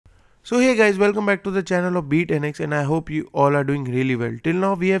So hey guys, welcome back to the channel of Be10x and I hope you all are doing really well. Till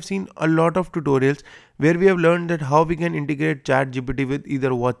now we have seen a lot of tutorials where we have learned that how we can integrate ChatGPT with either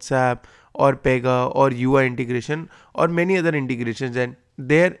WhatsApp or Pega or UI integration or many other integrations, and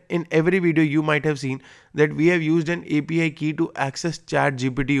there in every video you might have seen that we have used an API key to access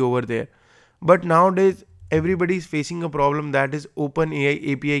ChatGPT over there. But nowadays everybody is facing a problem, that is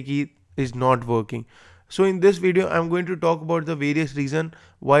OpenAI API key is not working. So in this video, I'm going to talk about the various reasons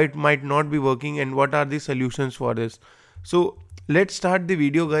why it might not be working and what are the solutions for this. So let's start the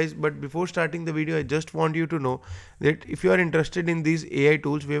video guys, but before starting the video, I just want you to know that if you are interested in these AI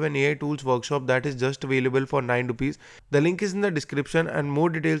tools, we have an AI tools workshop that is just available for 9 rupees. The link is in the description and more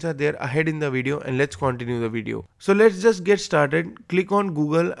details are there ahead in the video, and let's continue the video. So let's just get started. Click on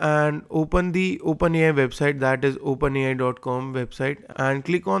Google and open the OpenAI website, that is openai.com website, and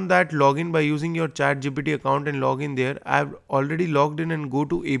click on that login by using your ChatGPT account and log in there. I've already logged in and go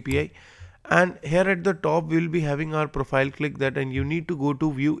to API. And here at the top we'll be having our profile. Click that and you need to go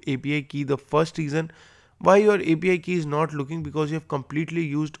to view API key. The first reason why your API key is not looking because you have completely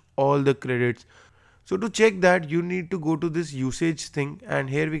used all the credits. So to check that, you need to go to this usage thing, and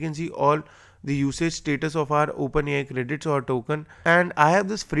here we can see all the usage status of our OpenAI credits or token. And I have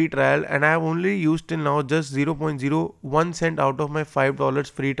this free trial and I have only used till now just 0.01 cent out of my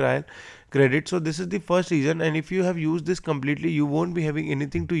 $5 free trial credit. So this is the first reason, and if you have used this completely, you won't be having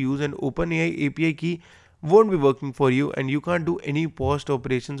anything to use, and OpenAI API key won't be working for you and you can't do any post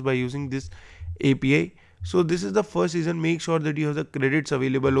operations by using this API. So this is the first reason. Make sure that you have the credits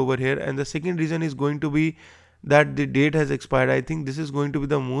available over here. And the second reason is going to be that the date has expired. I think this is going to be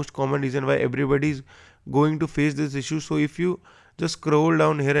the most common reason why everybody is going to face this issue. So if you just scroll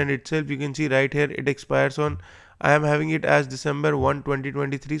down here and itself, you can see right here it expires on, I am having it as December 1,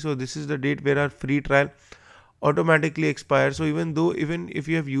 2023. So this is the date where our free trial automatically expires. So even if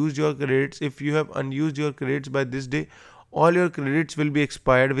you have used your credits, if you have unused your credits by this day, all your credits will be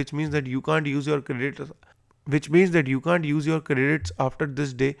expired, which means that you can't use your credits after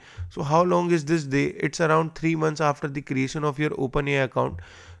this day. So how long is this day? It's around 3 months after the creation of your OpenAI account.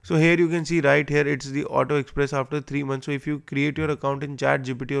 So here you can see right here it's the auto express after 3 months. So if you create your account in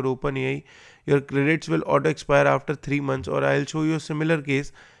ChatGPT or OpenAI, your credits will auto expire after 3 months. Or I'll show you a similar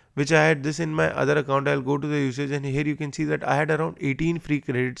case which I had this in my other account. I'll go to the usage and here you can see that I had around 18 free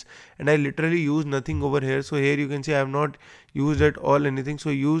credits and I literally used nothing over here. So here you can see I have not used at all anything. So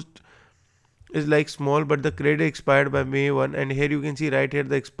used is like small, but the credit expired by May 1, and here you can see right here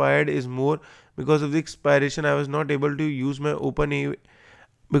the expired is more. Because of the expiration I was not able to use my OpenAI.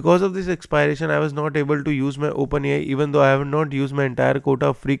 Because of this expiration I was not able to use my OpenAI, even though I have not used my entire quota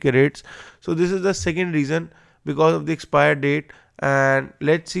of free credits. So this is the second reason, because of the expired date. And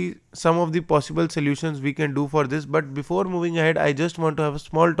let's see some of the possible solutions we can do for this. But before moving ahead, I just want to have a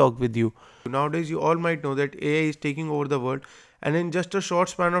small talk with you. Nowadays you all might know that AI is taking over the world, and in just a short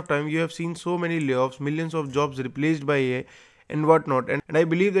span of time you have seen so many layoffs, millions of jobs replaced by AI and whatnot. And I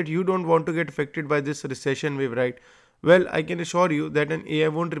believe that you don't want to get affected by this recession wave, right? Well, I can assure you that an AI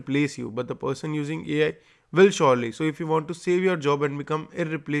won't replace you, but the person using AI will surely. So if you want to save your job and become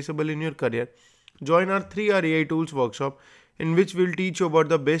irreplaceable in your career, join our 3-hour AI tools workshop, in which we'll teach you about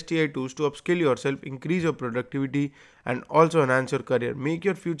the best AI tools to upskill yourself, increase your productivity, and also enhance your career. Make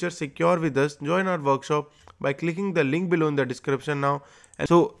your future secure with us. Join our workshop by clicking the link below in the description now. And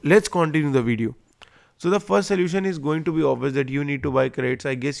so let's continue the video. So the first solution is going to be obvious, that you need to buy credits.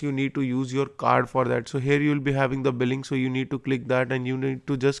 I guess you need to use your card for that. So here you will be having the billing. So you need to click that and you need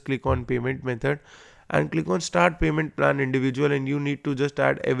to just click on payment method and click on start payment plan individual, and you need to just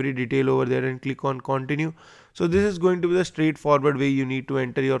add every detail over there and click on continue. So this is going to be the straightforward way. You need to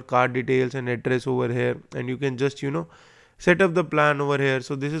enter your card details and address over here, and you can just set up the plan over here.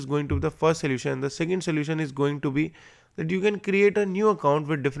 So this is going to be the first solution. The second solution is going to be that you can create a new account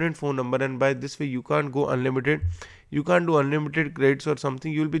with different phone number, and by this way you can't go unlimited. You can't do unlimited credits or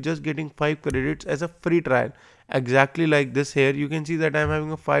something. You'll be just getting 5 credits as a free trial, exactly like this. Here you can see that I'm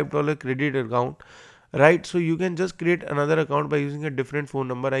having a $5 credit account, right? So you can just create another account by using a different phone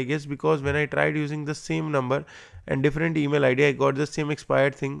number. I guess because when I tried using the same number and different email ID, I got the same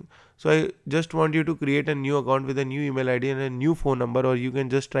expired thing. So I just want you to create a new account with a new email ID and a new phone number, or you can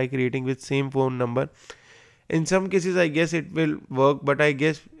just try creating with same phone number. In some cases I guess it will work, but I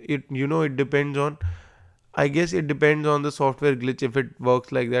guess it depends on the software glitch if it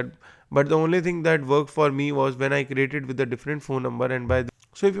works like that. But the only thing that worked for me was when I created with a different phone number. And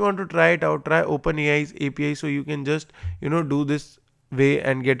so if you want to try it out, try OpenAI's API. So you can just do this way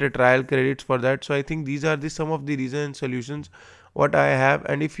and get a trial credits for that. So I think these are some of the reasons and solutions what I have.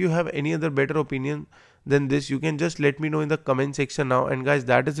 And if you have any other better opinion, than this, you can just let me know in the comment section now. And guys,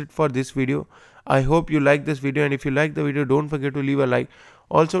 that is it for this video. I hope you like this video, and if you like the video, don't forget to leave a like.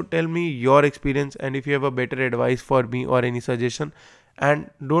 Also tell me your experience, and if you have a better advice for me or any suggestion. And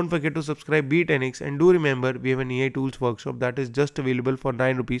don't forget to subscribe Be10x, and do remember we have an AI tools workshop that is just available for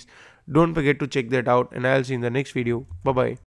 9 rupees. Don't forget to check that out, and I'll see you in the next video. Bye bye.